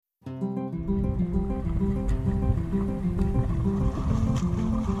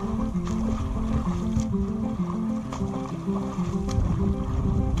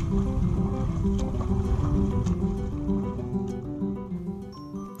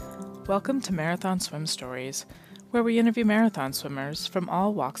Welcome to Marathon Swim Stories, where we interview marathon swimmers from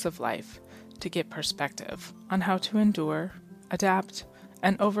all walks of life to get perspective on how to endure, adapt,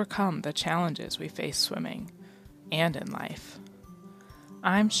 and overcome the challenges we face swimming and in life.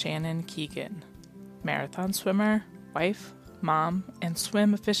 I'm Shannon Keegan, marathon swimmer, wife, mom, and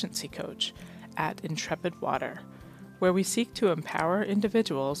swim efficiency coach at Intrepid Water, where we seek to empower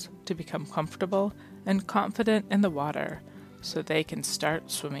individuals to become comfortable and confident in the water so they can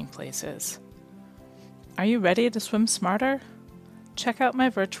start swimming places. Are you ready to swim smarter? Check out my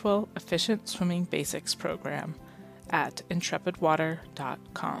virtual Efficient Swimming Basics program at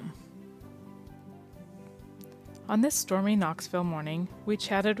intrepidwater.com. On this stormy Knoxville morning, we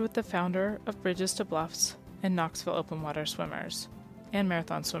chatted with the founder of Bridges to Bluffs and Knoxville Open Water Swimmers, and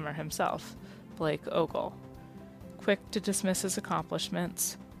marathon swimmer himself, Blake Ogle. Quick to dismiss his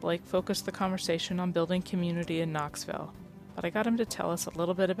accomplishments, Blake focused the conversation on building community in Knoxville, but I got him to tell us a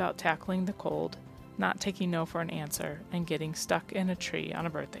little bit about tackling the cold, not taking no for an answer, and getting stuck in a tree on a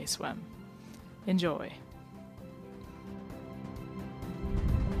birthday swim. Enjoy.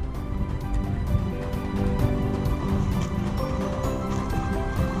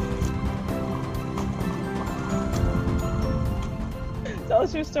 Tell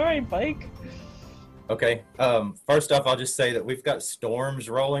us your story, Blake. Okay. First off, I'll just say that we've got storms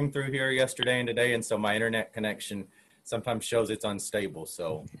rolling through here yesterday and today, and so my internet connection sometimes shows it's unstable.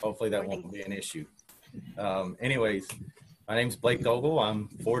 So hopefully that won't be an issue. Anyways, my name's Blake Ogle. I'm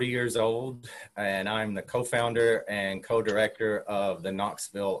 40 years old, and I'm the co-founder and co-director of the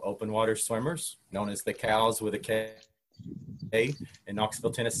Knoxville Open Water Swimmers, known as the Cows with a K, in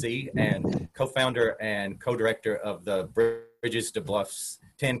Knoxville, Tennessee, and co-founder and co-director of the Bridges to Bluffs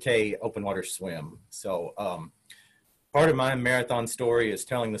 10K open water swim. So part of my marathon story is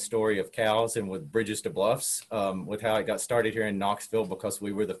telling the story of Cows and with Bridges to Bluffs, with how it got started here in Knoxville, because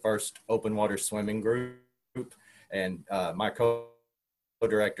we were the first open water swimming group, and my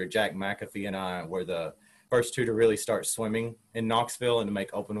co-director Jack McAfee and I were the first two to really start swimming in Knoxville and to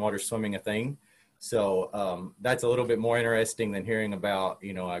make open water swimming a thing. So that's a little bit more interesting than hearing about,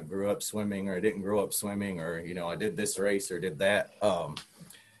 I grew up swimming or I didn't grow up swimming, or, I did this race or did that. I'm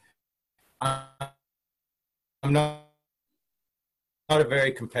not a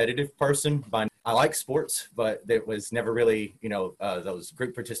very competitive person. I like sports, but it was never really, those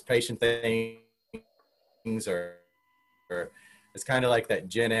group participation things, or it's kind of like that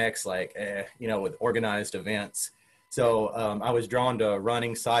Gen X, with organized events. So I was drawn to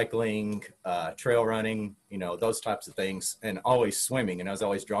running, cycling, trail running, those types of things, and always swimming. And I was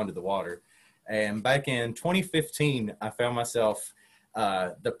always drawn to the water. And back in 2015, I found myself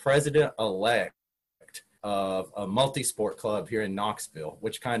the president-elect of a multi-sport club here in Knoxville,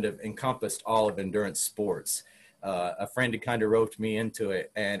 which kind of encompassed all of endurance sports. A friend had kind of roped me into it,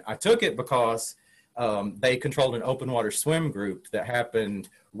 and I took it because they controlled an open water swim group that happened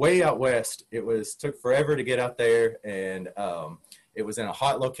way out west. Took forever to get out there, and it was in a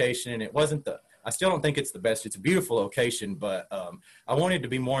hot location, and it wasn't I still don't think it's the best. It's a beautiful location, but I wanted to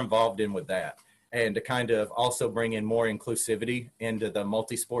be more involved with that, and to kind of also bring in more inclusivity into the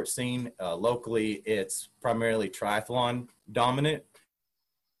multi-sport scene. Locally, it's primarily triathlon dominant.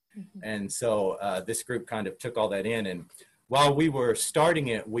 Mm-hmm. And so this group kind of took all that in. And while we were starting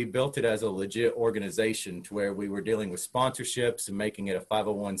it, we built it as a legit organization to where we were dealing with sponsorships and making it a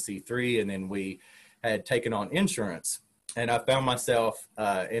 501c3. And then we had taken on insurance. And I found myself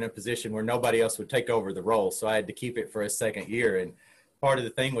in a position where nobody else would take over the role. So I had to keep it for a second year. And part of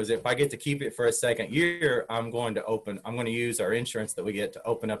the thing was, if I get to keep it for a second year, I'm going to use our insurance that we get to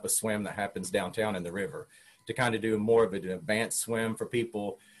open up a swim that happens downtown in the river, to kind of do more of an advanced swim for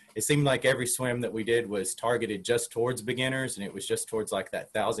people. It seemed like every swim that we did was targeted just towards beginners, and it was just towards like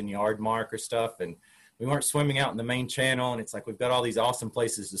that 1,000-yard mark or stuff. And we weren't swimming out in the main channel, and it's like, we've got all these awesome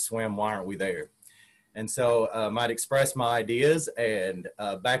places to swim. Why aren't we there? And so I'd expressed my ideas, and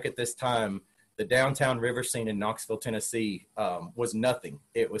back at this time, the downtown river scene in Knoxville, Tennessee was nothing.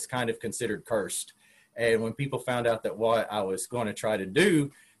 It was kind of considered cursed. And when people found out that what I was going to try to do,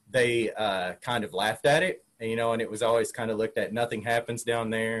 they kind of laughed at it, and it was always kind of looked at, nothing happens down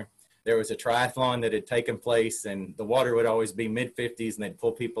there. There was a triathlon that had taken place, and the water would always be mid-50s, and they'd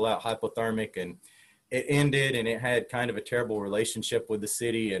pull people out hypothermic, and it ended, and it had kind of a terrible relationship with the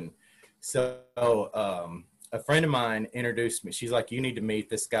city. And so a friend of mine introduced me. She's like, you need to meet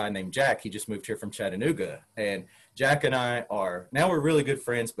this guy named Jack. He just moved here from Chattanooga. And Jack and I we're really good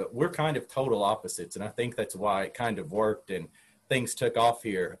friends, but we're kind of total opposites. And I think that's why it kind of worked and things took off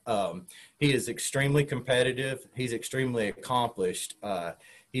here. He is extremely competitive. He's extremely accomplished.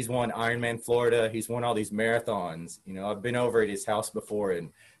 he's won Ironman Florida. He's won all these marathons. You know, I've been over at his house before and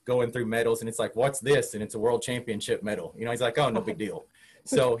going through medals, and it's like, what's this? And it's a world championship medal. You know, he's like, oh, no big deal.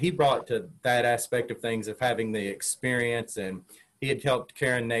 So he brought to that aspect of things of having the experience, and he had helped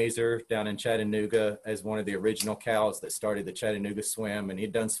Karen Nazer down in Chattanooga as one of the original cows that started the Chattanooga Swim, and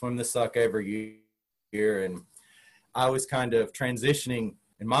he'd done Swim the Suck every year. And I was kind of transitioning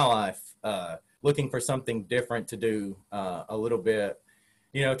in my life, looking for something different to do, a little bit,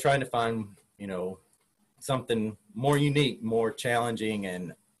 you know, trying to find, you know, something more unique, more challenging.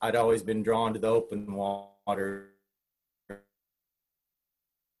 And I'd always been drawn to the open water,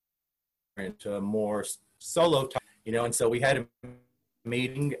 into a more solo time, you know. And so we had a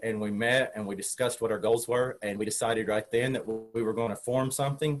meeting and we met and we discussed what our goals were, and we decided right then that we were going to form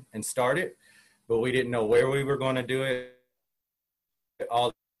something and start it, but we didn't know where we were going to do it.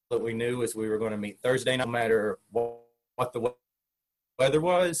 All that we knew is we were going to meet Thursday, no matter what the weather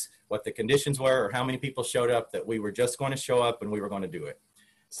was, what the conditions were, or how many people showed up, that we were just going to show up and we were going to do it.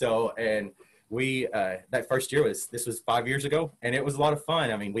 So, and we, that first year this was 5 years ago, and it was a lot of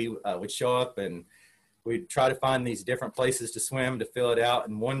fun. I mean, we would show up and we'd try to find these different places to swim to fill it out.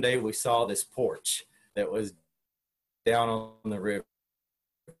 And one day we saw this porch that was down on the river,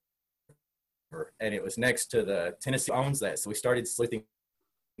 and it was next to the Tennessee owns that. So we started sleuthing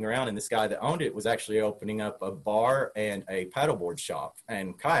around, and this guy that owned it was actually opening up a bar and a paddleboard shop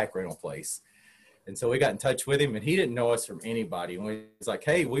and kayak rental place. And so we got in touch with him, and he didn't know us from anybody. And we was like,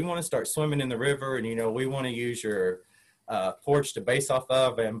 hey, we want to start swimming in the river, and, you know, we want to use your porch to base off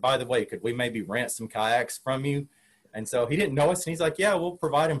of. And by the way, could we maybe rent some kayaks from you? And so he didn't know us, and he's like, yeah, we'll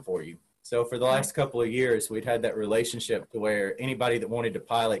provide them for you. So for the last couple of years, we'd had that relationship to where anybody that wanted to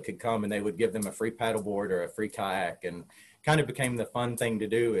pilot could come, and they would give them a free paddleboard or a free kayak, and kind of became the fun thing to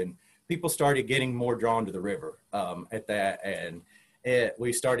do. And people started getting more drawn to the river at that. And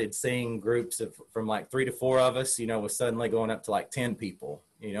we started seeing groups from like 3 to 4 of us, you know, was suddenly going up to like 10 people,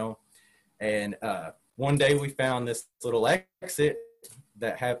 you know. And one day we found this little exit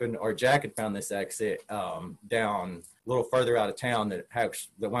that happened, or Jack had found this exit down a little further out of town that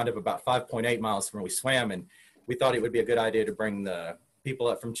wound up about 5.8 miles from where we swam. And we thought it would be a good idea to bring the people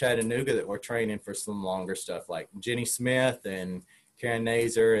up from Chattanooga that were training for some longer stuff, like Jenny Smith and Karen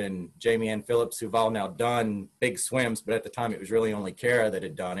Nazer and Jamie Ann Phillips, who've all now done big swims, but at the time it was really only Kara that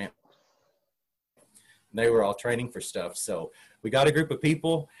had done it. They were all training for stuff. So we got a group of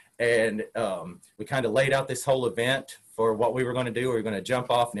people, and we kind of laid out this whole event for what we were going to do. We were going to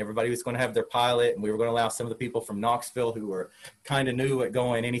jump off, and everybody was going to have their pilot, and we were going to allow some of the people from Knoxville who were kind of new at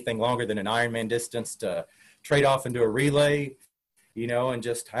going anything longer than an Ironman distance to trade off and do a relay, you know, and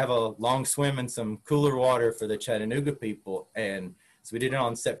just have a long swim in some cooler water for the Chattanooga people. And so we did it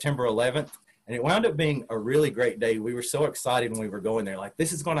on September 11th, and it wound up being a really great day. We were so excited when we were going there, like,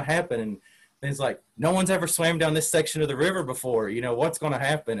 this is going to happen. And it's like, no one's ever swam down this section of the river before, you know, what's going to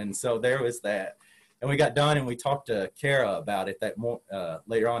happen? And so there was that. And we got done, and we talked to Kara about it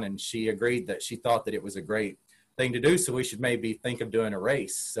later on, and she agreed that she thought that it was a great thing to do, so we should maybe think of doing a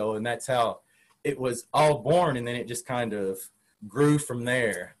race. So, and that's how it was all born, and then it just kind of grew from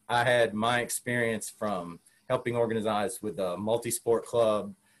there. I had my experience from helping organize with a multi-sport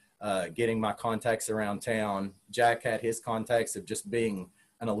club, getting my contacts around town. Jack had his contacts of just being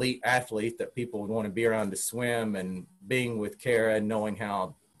an elite athlete that people would want to be around to swim, and being with Kara and knowing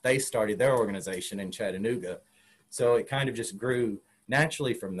how they started their organization in Chattanooga. So it kind of just grew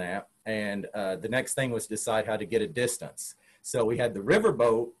naturally from that. And the next thing was decide how to get a distance. So we had the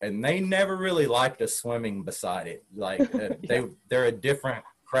riverboat, and they never really liked us swimming beside it. Like they're a different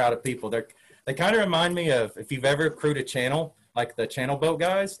crowd of people. They kind of remind me of, if you've ever crewed a channel, like the channel boat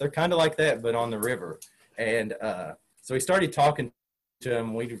guys, they're kind of like that, but on the river. And so we started talking to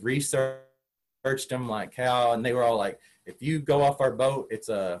them. We researched them, like how, and they were all like, if you go off our boat, it's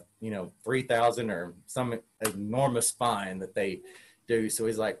a, 3,000 or some enormous fine that they do. So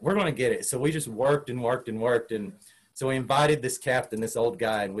he's like, we're going to get it. So we just worked and worked and worked. And so we invited this captain, this old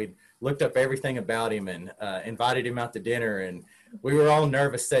guy, and we looked up everything about him, and invited him out to dinner. And we were all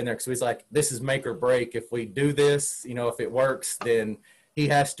nervous sitting there, because he's like, this is make or break. If we do this, if it works, then he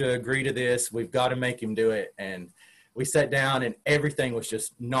has to agree to this. We've got to make him do it. And we sat down, and everything was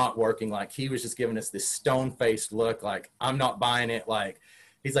just not working. Like, he was just giving us this stone-faced look, like, I'm not buying it. Like,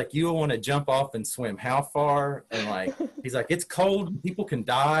 he's like, you want to jump off and swim how far? And like, he's like, it's cold, people can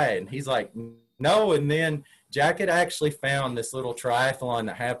die. And he's like, no. And then Jack had actually found this little triathlon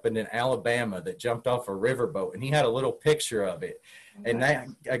that happened in Alabama that jumped off a riverboat, and he had a little picture of it. And that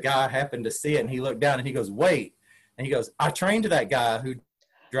a guy happened to see it, and he looked down, and he goes, wait. And he goes, I trained that guy who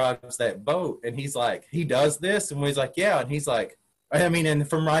drives that boat. And he's like, he does this? And he's like, yeah. And he's like, I mean, and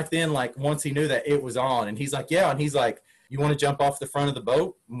from right then, like once he knew that it was on, and he's like, yeah, and he's like, you want to jump off the front of the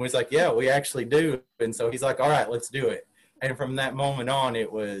boat? And we was like, yeah, we actually do. And so he's like, all right, let's do it. And from that moment on,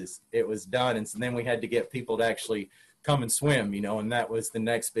 it was done. And so then we had to get people to actually come and swim, you know, and that was the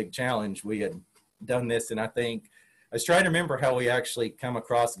next big challenge. We had done this, and I think I was trying to remember how we actually come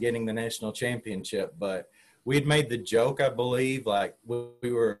across getting the national championship, but we had made the joke, I believe, like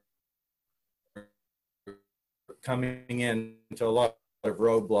we were coming into a lot of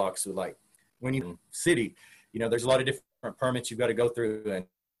roadblocks with, like, when you city, you know, there's a lot of different permits you've got to go through,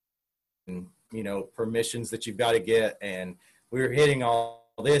 and you know, permissions that you've got to get, and we were hitting all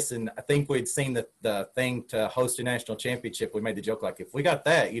this, and I think we'd seen the thing to host a national championship. We made the joke, like, if we got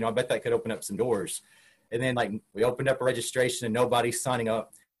that, you know, I bet that could open up some doors. And then, like, we opened up a registration and nobody's signing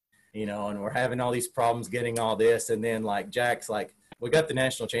up, you know, and we're having all these problems getting all this. And then, like, Jack's like, we got the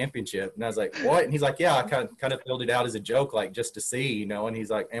national championship. And I was like, what? And he's like, yeah, I kind of filled it out as a joke, like, just to see, you know. And he's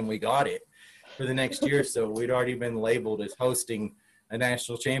like, and we got it for the next year. So we'd already been labeled as hosting a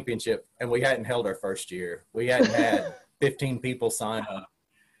national championship, and we hadn't held our first year. We hadn't had 15 people sign up.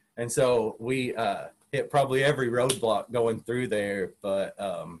 And so we hit probably every roadblock going through there. But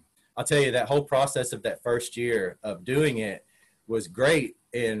I'll tell you, that whole process of that first year of doing it was great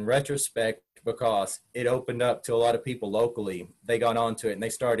in retrospect, because it opened up to a lot of people locally. They got onto it, and they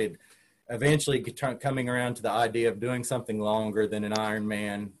started eventually coming around to the idea of doing something longer than an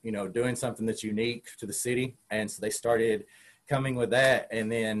Ironman, you know, doing something that's unique to the city. And so they started coming with that. And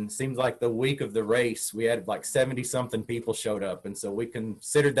then seems like the week of the race, we had like 70 something people showed up. And so we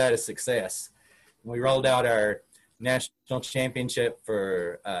considered that a success. We rolled out our national championship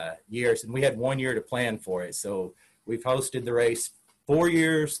for years, and we had 1 year to plan for it. So we've hosted the race 4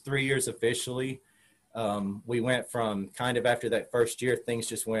 years, 3 years officially. We went from kind of, after that first year, things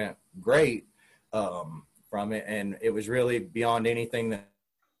just went great from it. And it was really beyond anything that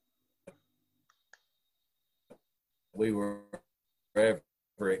we were ever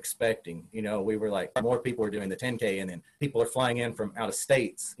expecting. You know, we were like, more people were doing the 10K, and then people are flying in from out of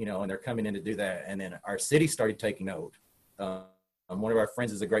states, you know, and they're coming in to do that. And then our city started taking note. One of our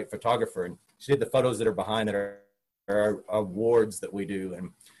friends is a great photographer, and she did the photos that are behind that are our awards that we do.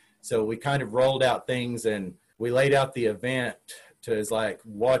 And so we kind of rolled out things, and we laid out the event to, is like,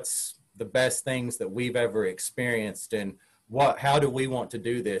 what's the best things that we've ever experienced, and how do we want to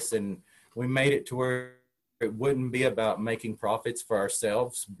do this? And we made it to where it wouldn't be about making profits for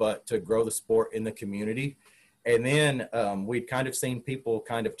ourselves, but to grow the sport in the community. And then we'd kind of seen people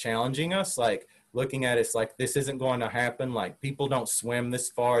kind of challenging us, like looking at us like, this isn't going to happen. Like, people don't swim this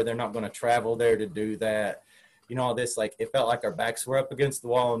far. They're not going to travel there to do that. You know, all this, like, it felt like our backs were up against the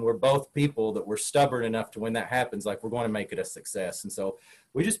wall, and we're both people that were stubborn enough to, when that happens, like, we're going to make it a success. And so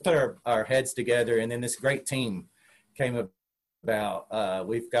we just put our heads together, and then this great team came about.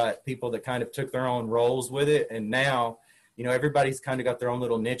 We've got people that kind of took their own roles with it, and now, you know, everybody's kind of got their own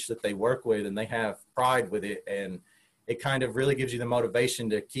little niche that they work with, and they have pride with it, and it kind of really gives you the motivation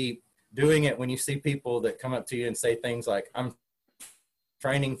to keep doing it when you see people that come up to you and say things like, I'm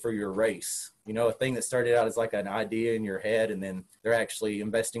training for your race. You know, a thing that started out as like an idea in your head, and then they're actually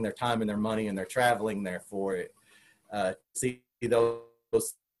investing their time and their money, and they're traveling there for it. See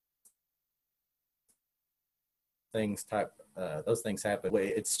those things happen.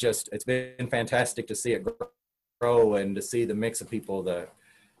 It's been fantastic to see it grow, and to see the mix of people that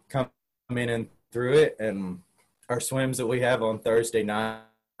come in and through it. And our swims that we have on Thursday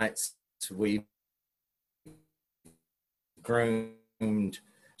nights, we groomed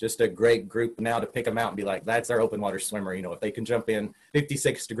just a great group now to pick them out and be like, that's our open water swimmer. You know, if they can jump in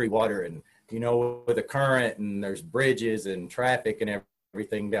 56-degree water, and, you know, with a current, and there's bridges and traffic and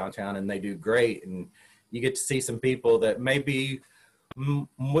everything downtown, and they do great. And you get to see some people that maybe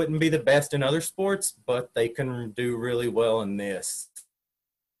wouldn't be the best in other sports, but they can do really well in this.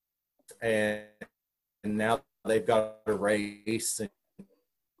 And now they've got a race. And,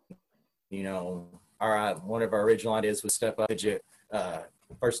 you know, one of our original ideas was step up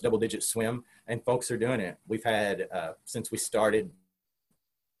first double-digit swim, and folks are doing it. We've had, since we started,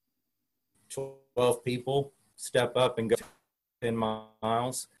 12 people step up and go 10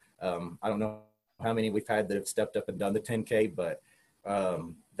 miles. I don't know how many we've had that have stepped up and done the 10K, but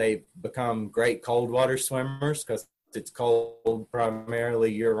they've become great cold water swimmers, because it's cold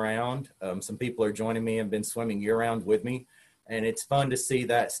primarily year-round. Some people are joining me and been swimming year-round with me, and it's fun to see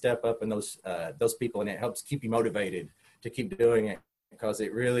that step up in those people, and it helps keep you motivated to keep doing it, because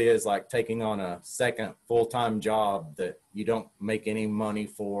it really is like taking on a second full-time job that you don't make any money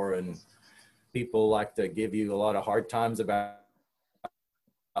for. And people like to give you a lot of hard times about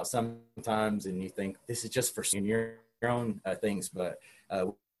sometimes, and you think, this is just for senior. own things. But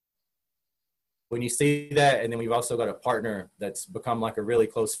when you see that, and then we've also got a partner that's become like a really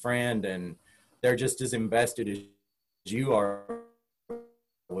close friend, and they're just as invested as you are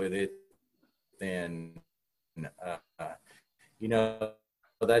with it, then you know,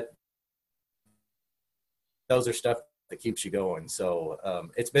 that those are stuff that keeps you going. So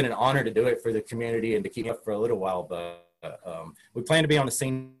it's been an honor to do it for the community and to keep up for a little while, but we plan to be on the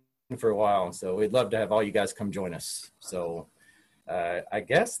scene for a while, and so we'd love to have all you guys come join us. So I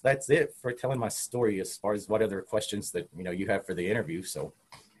guess that's it for telling my story as far as what other questions that you have for the interview. So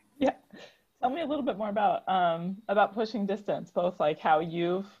yeah, tell me a little bit more about pushing distance, both like how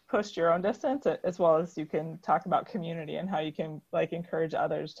you've pushed your own distance, as well as you can talk about community and how you can like encourage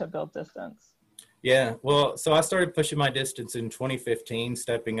others to build distance. Yeah, well, so I started pushing my distance in 2015,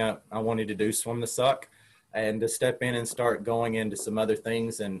 stepping up. I wanted to do Swim the Suck and to step in and start going into some other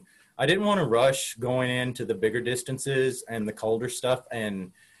things. And I didn't want to rush going into the bigger distances and the colder stuff.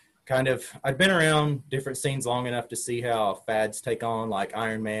 And I'd been around different scenes long enough to see how fads take on, like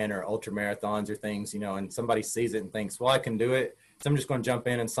Ironman or ultra marathons or things, and somebody sees it and thinks, well, I can do it. So I'm just going to jump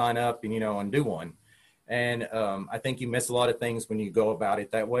in and sign up and, and do one. And I think you miss a lot of things when you go about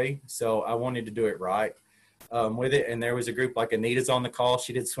it that way. So I wanted to do it right with it. And there was a group like Anita's on the call.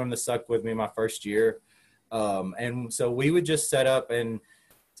 She did Swim the Suck with me my first year. And so we would just set up and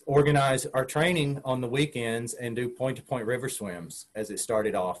organize our training on the weekends and do point-to-point river swims as it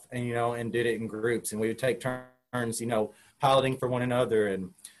started off, and and did it in groups, and we would take turns piloting for one another. And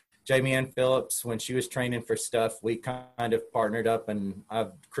Jamie Ann Phillips, when she was training for stuff, we kind of partnered up, and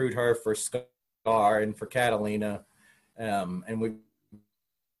I've crewed her for Scar and for Catalina, and we've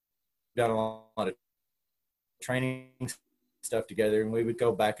done a lot of training stuff together, and we would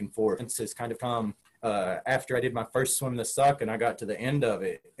go back and forth. It's kind of come after I did my first Swim the Suck and I got to the end of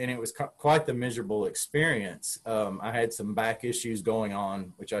it, and it was quite the miserable experience. I had some back issues going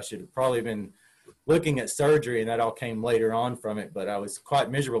on, which I should have probably been looking at surgery, and that all came later on from it, but I was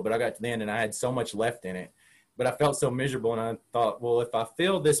quite miserable. But I got to the end and I had so much left in it, but I felt so miserable, and I thought, well, if I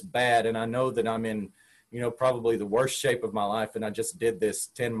feel this bad and I know that I'm in probably the worst shape of my life, and I just did this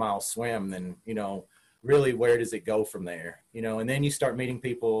 10-mile swim, then really, where does it go from there? And then you start meeting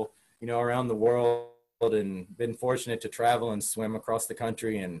people around the world, and been fortunate to travel and swim across the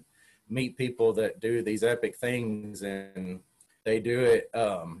country and meet people that do these epic things, and they do it.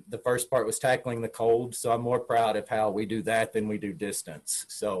 The first part was tackling the cold, so I'm more proud of how we do that than we do distance.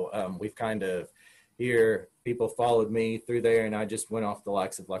 So we've kind of here, people followed me through there, and I just went off the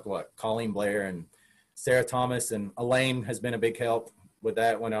likes of Colleen Blair and Sarah Thomas, and Elaine has been a big help with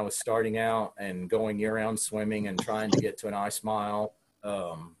that when I was starting out and going year-round swimming and trying to get to an ice mile.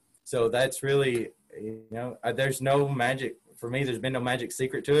 So that's really, there's no magic for me. There's been no magic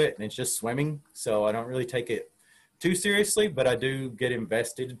secret to it, and it's just swimming. So I don't really take it too seriously, but I do get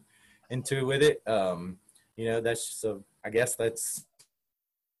invested into with it. I guess that's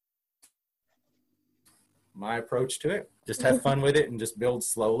my approach to it. Just have fun with it and just build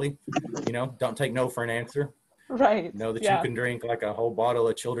slowly. Don't take no for an answer. Right. Know that you can drink like a whole bottle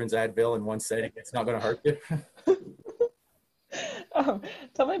of children's Advil in one setting. It's not going to hurt you.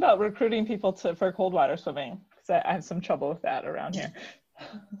 Tell me about recruiting people for cold water swimming, because I have some trouble with that around here.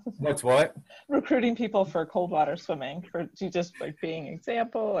 What's what? Recruiting people for cold water swimming. Do you just being an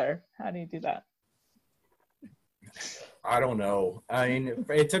example, or how do you do that? I don't know. I mean,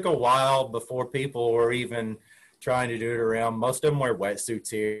 it took a while before people were even trying to do it around. Most of them wear wetsuits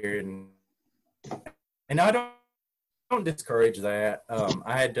here, and I don't discourage that.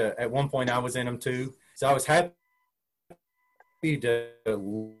 I had to, at one point I was in them too, so I was happy to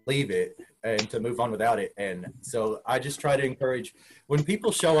leave it and to move on without it. And so I just try to encourage when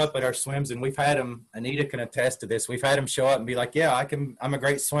people show up at our swims, and we've had them, Anita can attest to this, we've had them show up and be like, yeah, I'm a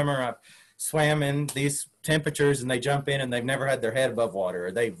great swimmer. I've swam in these temperatures, and they jump in and they've never had their head above water,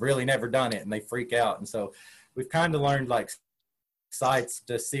 or they've really never done it, and they freak out. And so we've kind of learned sites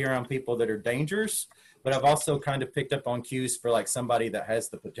to see around people that are dangerous, but I've also kind of picked up on cues for somebody that has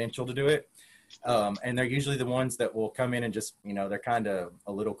the potential to do it. And they're usually the ones that will come in and just, they're kind of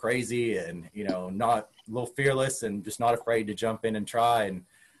a little crazy and, not a little fearless and just not afraid to jump in and try. And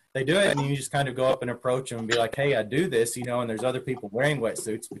they do it, and you just kind of go up and approach them and be like, hey, I do this, and there's other people wearing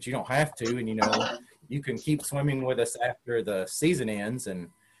wetsuits, but you don't have to. And, you can keep swimming with us after the season ends. And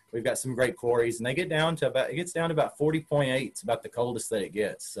we've got some great quarries, and it gets down to about 40.8. It's about the coldest that it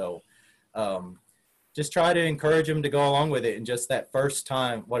gets. So, just try to encourage them to go along with it. And just that first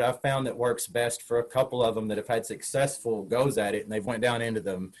time, what I've found that works best for a couple of them that have had successful goes at it, and they've went down into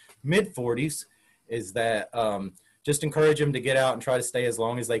the mid 40s, is that just encourage them to get out and try to stay as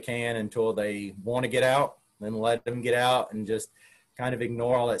long as they can until they want to get out. then let them get out and just kind of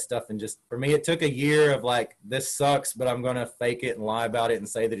ignore all that stuff. And just, for me, it took a year of like, this sucks, but I'm going to fake it and lie about it and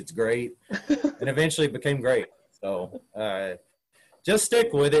say that it's great. And eventually it became great. So just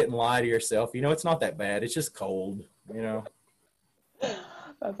stick with it and lie to yourself. You know, it's not that bad. It's just cold, you know.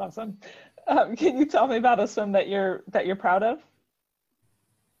 That's awesome. Can you tell me about a swim that you're proud of?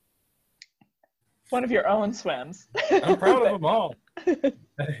 One of your own swims. I'm proud of them all. You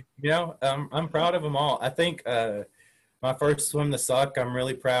know, I'm proud of them all. I think my first swim, the suck, I'm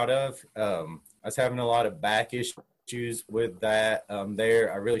really proud of. I was having a lot of back issues with that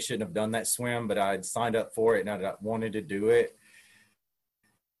there. I really shouldn't have done that swim, but I'd signed up for it and I wanted to do it.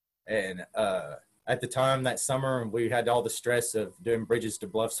 And at the time that summer, we had all the stress of doing Bridges to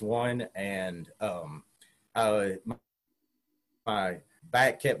Bluffs 1, and my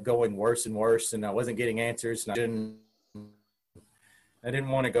back kept going worse and worse, and I wasn't getting answers, and I didn't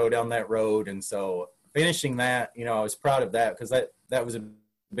want to go down that road. And so finishing that, you know, I was proud of that because that was a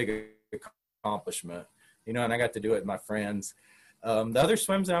big accomplishment, you know, and I got to do it with my friends. The other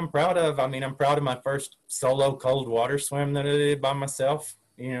swims that I'm proud of, I mean, I'm proud of my first solo cold water swim that I did by myself,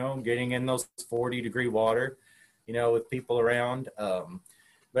 you know, getting in those 40-degree water, you know, with people around.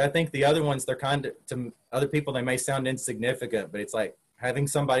 But I think the other ones, they're kind of, to other people, they may sound insignificant, but it's like having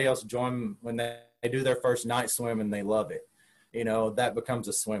somebody else join when they do their first night swim and they love it. You know, that becomes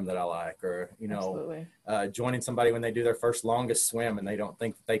a swim that I like. Or, you know, joining somebody when they do their first longest swim and they don't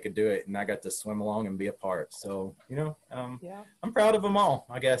think that they could do it, and I got to swim along and be a part. So, you know, I'm proud of them all,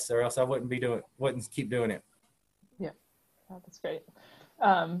 I guess, or else I wouldn't keep doing it. Yeah, oh, that's great.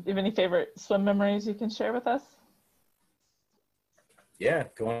 Do you have any favorite swim memories you can share with us? Yeah,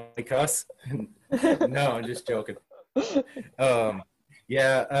 going to cuss? No, I'm just joking.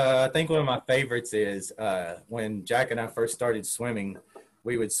 I think one of my favorites is when Jack and I first started swimming,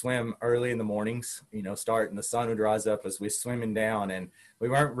 we would swim early in the mornings, you know, and the sun would rise up as we're swimming down. And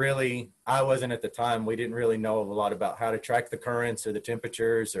I wasn't at the time, we didn't really know a lot about how to track the currents or the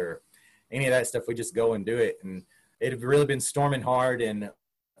temperatures or any of that stuff. We just go and do it. And it had really been storming hard, and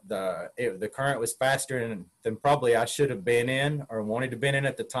the current was faster than probably I should have been in or wanted to been in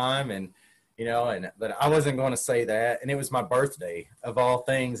at the time. And, you know, but I wasn't going to say that. And it was my birthday of all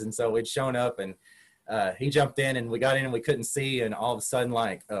things. And so we'd shown up, and he jumped in, and we got in and we couldn't see. And all of a sudden,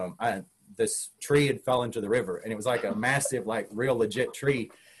 like this tree had fell into the river, and it was like a massive, like real legit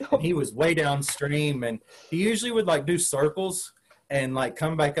tree. And he was way downstream, and he usually would like do circles and like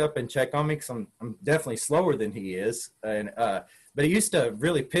come back up and check on me, because I'm definitely slower than he is. And but it used to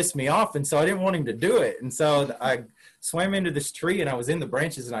really piss me off, and so I didn't want him to do it. And so I swam into this tree, and I was in the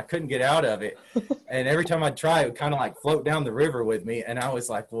branches, and I couldn't get out of it. And every time I'd try, it would kind of like float down the river with me. And I was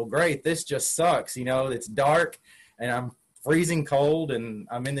like, well, great, this just sucks. You know, it's dark, and I'm freezing cold, and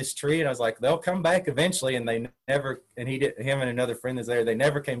I'm in this tree. And I was like, they'll come back eventually. And they never, and him and another friend that's there, they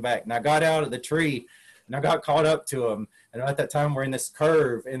never came back. And I got out of the tree, and I got caught up to them. And at that time, we're in this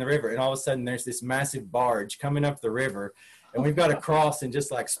curve in the river, and all of a sudden there's this massive barge coming up the river. And we've got to cross and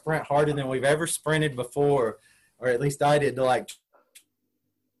just like sprint harder than we've ever sprinted before, or at least I did, to like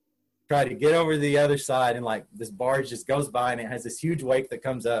try to get over to the other side. And like this barge just goes by, and it has this huge wake that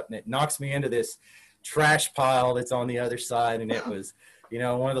comes up, and it knocks me into this trash pile that's on the other side. And it was, you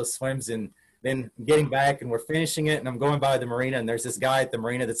know, one of those swims. And then getting back, and we're finishing it, and I'm going by the marina, and there's this guy at the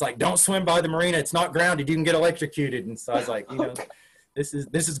marina that's like, don't swim by the marina, it's not grounded, you can get electrocuted. And so I was like, you know, this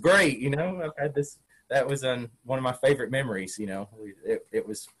is great, you know. I've had this. That was one of my favorite memories, you know. It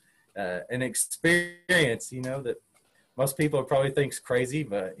was an experience, you know, that most people probably think's crazy,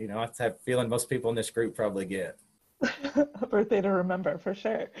 but, you know, I have a feeling most people in this group probably get. A birthday to remember, for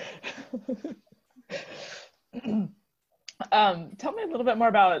sure. Tell me a little bit more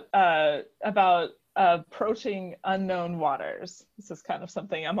about approaching unknown waters. This is kind of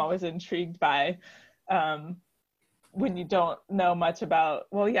something I'm always intrigued by. When you don't know much about,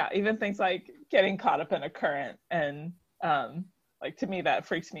 well, yeah, even things like getting caught up in a current, and like, to me, that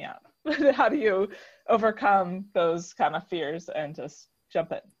freaks me out. How do you overcome those kind of fears and just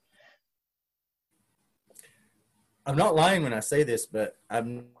jump in? I'm not lying when I say this, but I've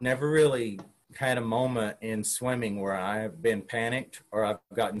never really had a moment in swimming where I've been panicked, or I've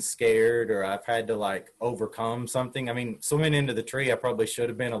gotten scared, or I've had to like overcome something. I mean, swimming into the tree, I probably should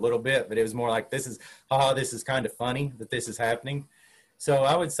have been a little bit, but it was more like, this is kind of funny that this is happening. So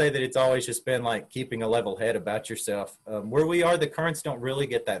I would say that it's always just been like keeping a level head about yourself. Where we are, the currents don't really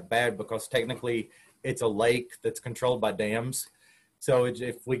get that bad, because technically it's a lake that's controlled by dams. So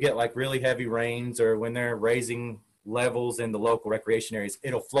if we get like really heavy rains, or when they're raising levels in the local recreation areas,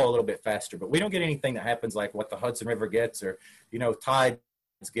 it'll flow a little bit faster. But we don't get anything that happens like what the Hudson River gets, or, you know, tides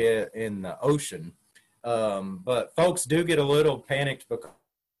get in the ocean. But folks do get a little panicked because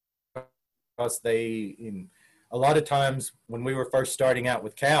a lot of times when we were first starting out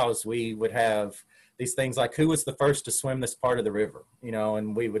with cows, we would have these things like who was the first to swim this part of the river,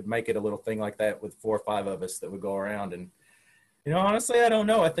 and we would make it a little thing like that with 4 or 5 of us that would go around. And, honestly, I don't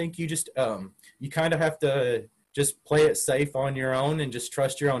know. I think you just, you kind of have to just play it safe on your own and just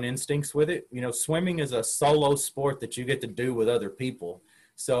trust your own instincts with it. Swimming is a solo sport that you get to do with other people.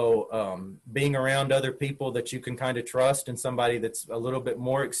 So being around other people that you can kind of trust and somebody that's a little bit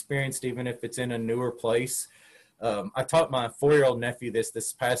more experienced, even if it's in a newer place. I taught my 4-year-old nephew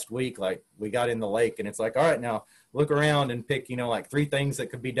this past week. Like, we got in the lake and it's like, all right, now look around and pick, like 3 things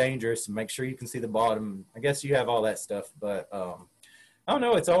that could be dangerous and make sure you can see the bottom. I guess you have all that stuff, but I don't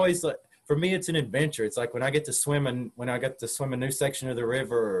know. It's always like, for me, it's an adventure. It's like when I get to swim a new section of the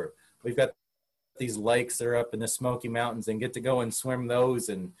river, or we've got these lakes that are up in the Smoky Mountains and get to go and swim those.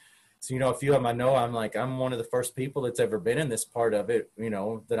 And so, a few of them I know, I'm one of the first people that's ever been in this part of it,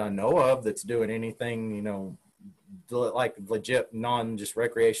 that I know of that's doing anything, like legit just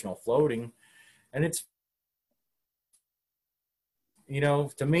recreational floating. And it's,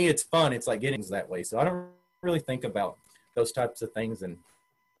 to me, it's fun. It's like getting that way. So I don't really think about those types of things. And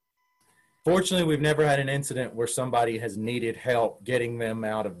fortunately, we've never had an incident where somebody has needed help getting them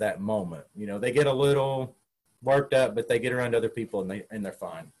out of that moment. They get a little worked up, but they get around other people and they're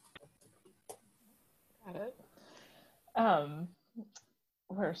fine. Got it.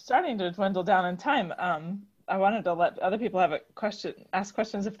 We're starting to dwindle down in time. I wanted to let other people ask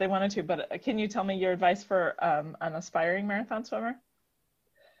questions if they wanted to, but can you tell me your advice for an aspiring marathon swimmer?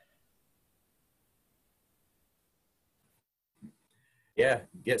 Yeah,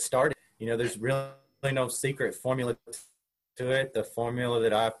 get started. There's really no secret formula to it. The formula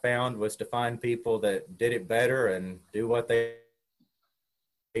that I found was to find people that did it better and do what they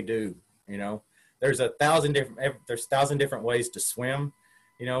do. There's 1,000 different ways to swim,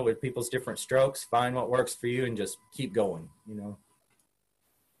 with people's different strokes. Find what works for you and just keep going,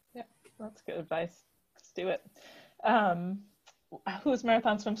 Yeah, that's good advice. Let's do it. Whose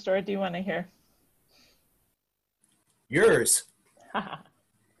marathon swim story do you want to hear? Yours.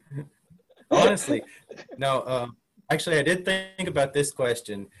 Honestly, no, actually, I did think about this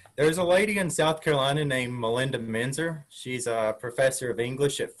question. There's a lady in South Carolina named Melinda Menzer. She's a professor of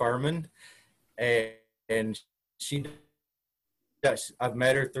English at Furman, and I've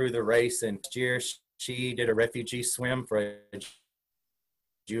met her through the race, and last year she did a refugee swim for a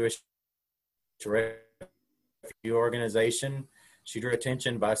Jewish refugee organization. She drew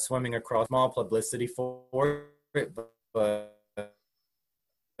attention by swimming across small publicity for it, but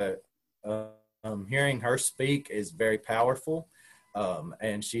hearing her speak is very powerful.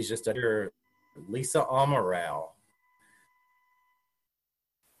 And she's just Lisa Amaral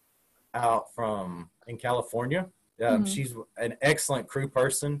out in California. She's an excellent crew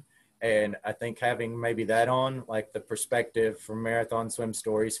person. And I think having maybe that on, like the perspective from Marathon Swim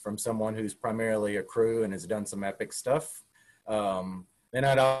Stories from someone who's primarily a crew and has done some epic stuff. Then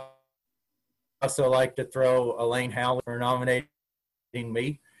I'd also like to throw Elaine Howell for nominating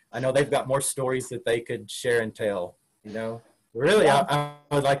me. I know they've got more stories that they could share and tell, Really, yeah.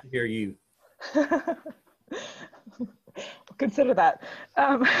 I would like to hear you. Consider that.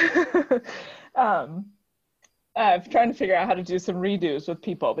 I'm trying to figure out how to do some redos with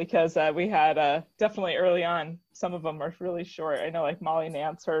people because we had definitely early on, some of them were really short. I know like Molly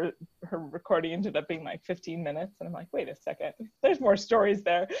Nance, her recording ended up being like 15 minutes. And I'm like, wait a second, there's more stories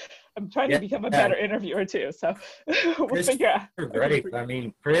there. I'm trying to become a better interviewer too. So we'll figure out. Great. I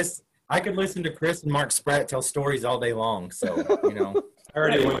mean, Chris, I could listen to Chris and Mark Spratt tell stories all day long. So, I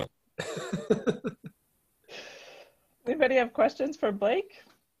already went. Anybody have questions for Blake?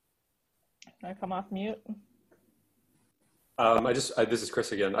 Can I come off mute? This is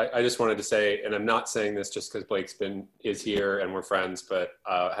Chris again. I just wanted to say, and I'm not saying this just because Blake is here and we're friends, but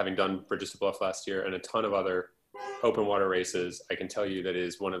having done Bridges to Bluff last year and a ton of other open water races, I can tell you that it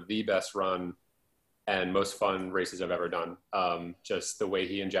is one of the best run and most fun races I've ever done. Just the way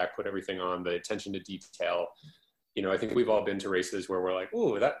he and Jack put everything on, the attention to detail. I think we've all been to races where we're like,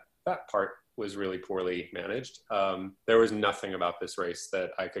 ooh, that part was really poorly managed. There was nothing about this race that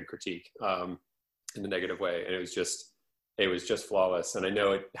I could critique in a negative way, and it was just flawless. And I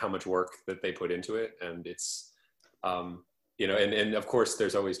know how much work that they put into it, and it's and of course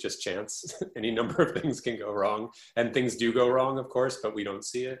there's always just chance. Any number of things can go wrong, and things do go wrong, of course, but we don't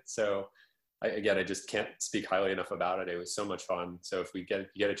see it. So I just can't speak highly enough about it. It was so much fun. So if you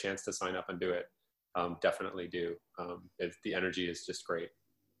get a chance to sign up and do it, definitely do. The energy is just great.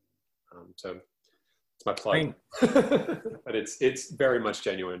 So it's my plug, but it's very much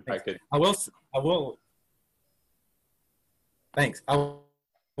genuine. I will Thanks. I will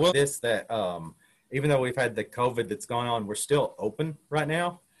this that even though we've had the COVID that's going on, we're still open right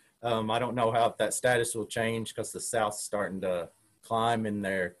now. I don't know how that status will change because the South's starting to climb in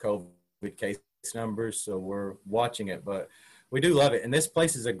their COVID case numbers, so we're watching it. But we do love it, and this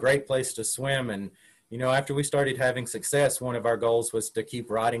place is a great place to swim. And you know, after we started having success, one of our goals was to keep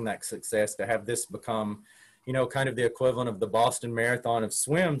riding that success, to have this become, you know, kind of the equivalent of the Boston Marathon of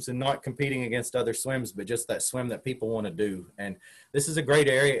swims, and not competing against other swims, but just that swim that people want to do. And this is a great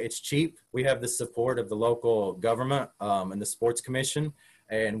area. It's cheap. We have the support of the local government and the sports commission,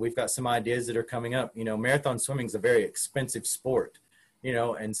 and we've got some ideas that are coming up. You know, marathon swimming is a very expensive sport, you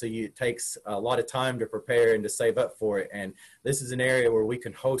know, and so it takes a lot of time to prepare and to save up for it. And this is an area where we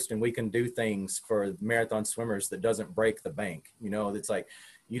can host and we can do things for marathon swimmers that doesn't break the bank. You know, it's like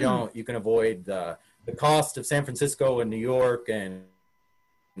you can avoid the cost of San Francisco and New York and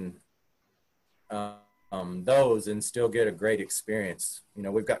those, and still get a great experience. You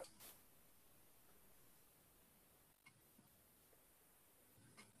know, we've got.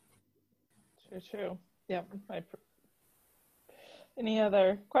 True. Yeah. Any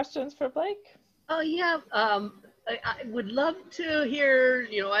other questions for Blake? Oh yeah. I would love to hear.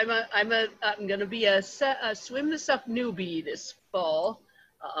 You know, I'm going to be a swim the suck newbie this fall,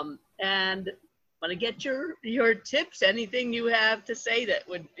 and want to get your tips. Anything you have to say that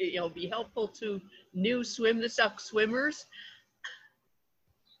would, you know, be helpful to new swim the suck swimmers.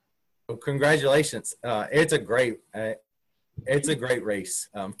 Well, congratulations! It's a great race.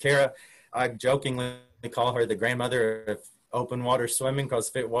 Kara, I jokingly call her the grandmother of open water swimming, because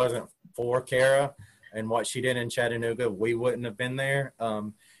if it wasn't for Kara and what she did in Chattanooga, we wouldn't have been there.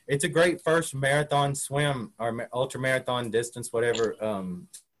 It's a great first marathon swim, or ultra marathon distance, whatever.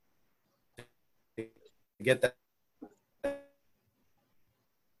 Get that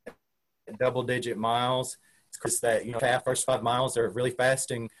double-digit miles. It's that, you know, first 5 miles are really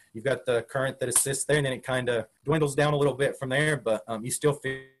fast, and you've got the current that assists there, and then it kind of dwindles down a little bit from there, but you still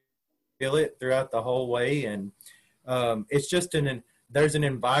feel it throughout the whole way. And it's just there's an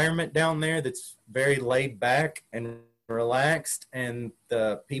environment down there that's very laid back and relaxed, and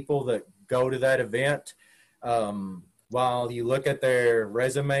the people that go to that event, while you look at their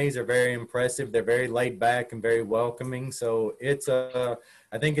resumes, are very impressive. They're very laid back and very welcoming. So I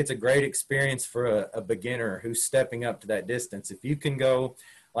think it's a great experience for a beginner who's stepping up to that distance. If you can go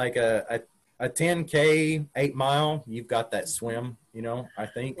like a 10K, 8 mile, you've got that swim, you know, I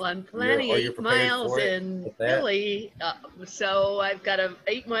think. Well, I'm planning 8 miles in Philly. So I've got a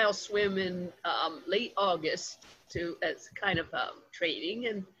 8 mile swim in late August as kind of training.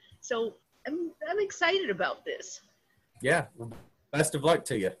 And so I'm excited about this. Yeah. Well, best of luck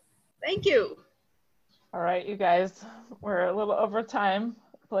to you. Thank you. All right, you guys, we're a little over time.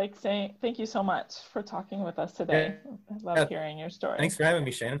 Blake, thank you so much for talking with us today. I love hearing your story. Thanks for having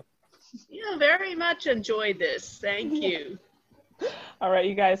me, Shannon. Yeah, very much enjoyed this. Thank you. All right,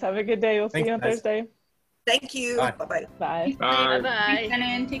 you guys, have a good day. We'll see you on Thursday. Thank you. Bye. Bye-bye. Bye. Bye. Bye. Thanks,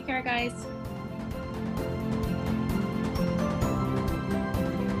 Shannon. Take care, guys.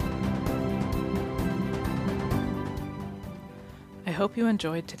 I hope you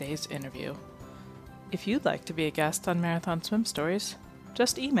enjoyed today's interview. If you'd like to be a guest on Marathon Swim Stories,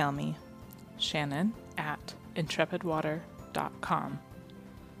 just email me, shannon@intrepidwater.com.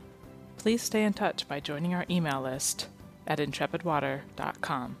 Please stay in touch by joining our email list at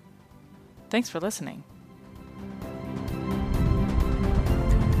intrepidwater.com. Thanks for listening.